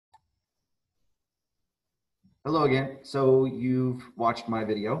Hello again. So you've watched my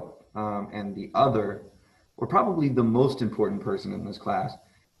video, and the other, or probably the most important person in this class,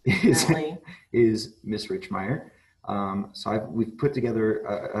 is Definitely. is Miss Richtsmeier. We've put together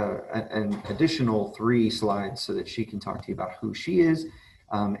an additional 3 slides so that she can talk to you about who she is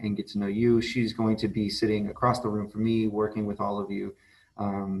and get to know you. She's going to be sitting across the room from me, working with all of you,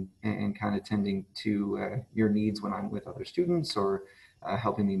 and kind of tending to your needs when I'm with other students or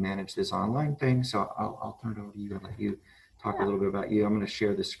helping me manage this online thing. So I'll turn it over to you and let you talk a Yeah. little bit about you. I'm going to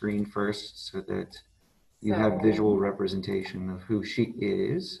share the screen first so that you have So, visual representation of who she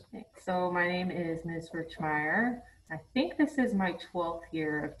is. so my name is Ms. Richmeyer. I think this is my 12th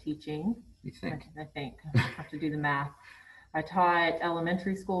year of teaching. You I, think? I think I have to do the math. I taught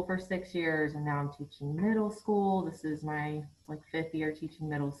elementary school for 6 years, and now I'm teaching middle school. This is my fifth year teaching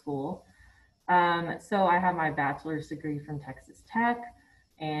middle school. So I have my bachelor's degree from Texas Tech,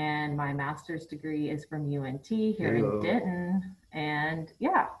 and my master's degree is from UNT here Hey, in Denton. And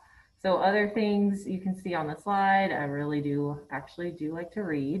yeah, so other things you can see on the slide, I really do actually do like to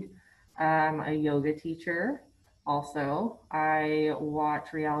read. A yoga teacher. Also, I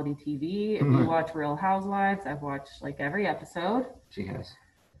watch reality TV. If you watch Real Housewives, I've watched like every episode. she has.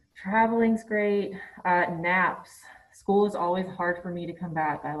 Traveling's great. Naps. School is always hard for me to come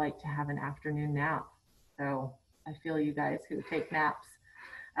back. I like to have an afternoon nap. So I feel you guys who take naps.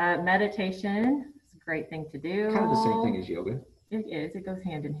 Meditation is a great thing to Kind of the same thing do. as yoga. It is. It goes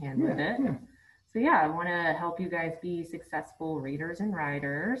hand in hand with Yeah, it. yeah. So yeah, I want to help you guys be successful readers and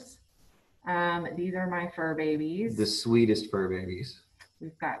writers. These are my fur The babies. sweetest fur babies.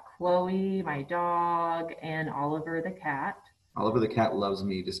 We've got Chloe, my dog, and Oliver the cat. Oliver the cat loves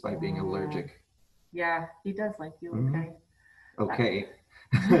me despite being Mm, allergic. yeah, he does like you. Mm-hmm. Okay.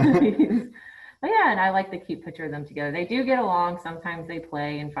 Okay. But yeah, and I like the cute picture of them together. They do get along. Sometimes they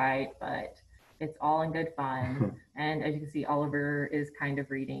play and fight, but it's all in good fun. And as you can see, Oliver is kind of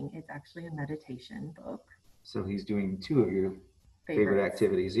reading. It's actually a meditation book. So he's doing 2 of your favorite Favorites.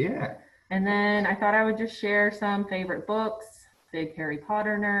 activities. Yeah. And then I thought I would just share some favorite books. Big Harry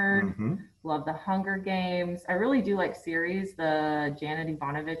Potter nerd. Mm-hmm. Love the Hunger Games. I really do like series. The Janet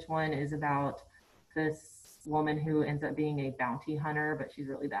Ivanovich one is about this woman who ends up being a bounty hunter, but she's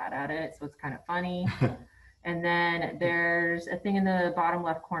really bad at it. So it's kind of funny. And then there's a thing in the bottom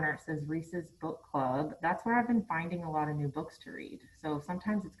left corner. It says Reese's Book Club. That's where I've been finding a lot of new books to read. So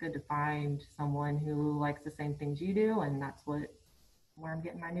sometimes it's good to find someone who likes the same things you do, and that's where I'm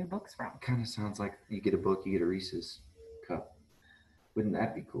getting my new books from. Kind of sounds like you get a book, you get a Reese's cup. Wouldn't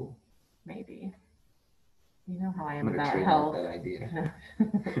that be cool? Maybe. You know how I I'm am going to about trademark health. that idea.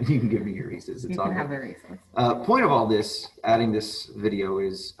 You can give me your Reese's. It's You all can have good. the Reese's. Point of all this, adding this video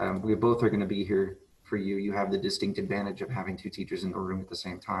is we both are going to be here for you. You have the distinct advantage of having 2 teachers in the room at the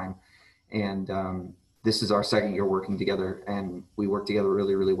same time. And this is our second year working together, and we work together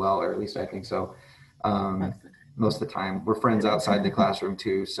really, really well, or at least I think so. Most of the time. We're friends outside the classroom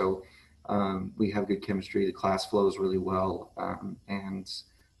too. So we have good chemistry. The class flows really well. And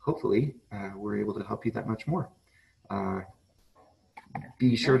hopefully we're able to help you that much more.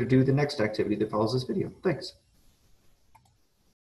 Be sure to do the next activity that follows this video. Thanks.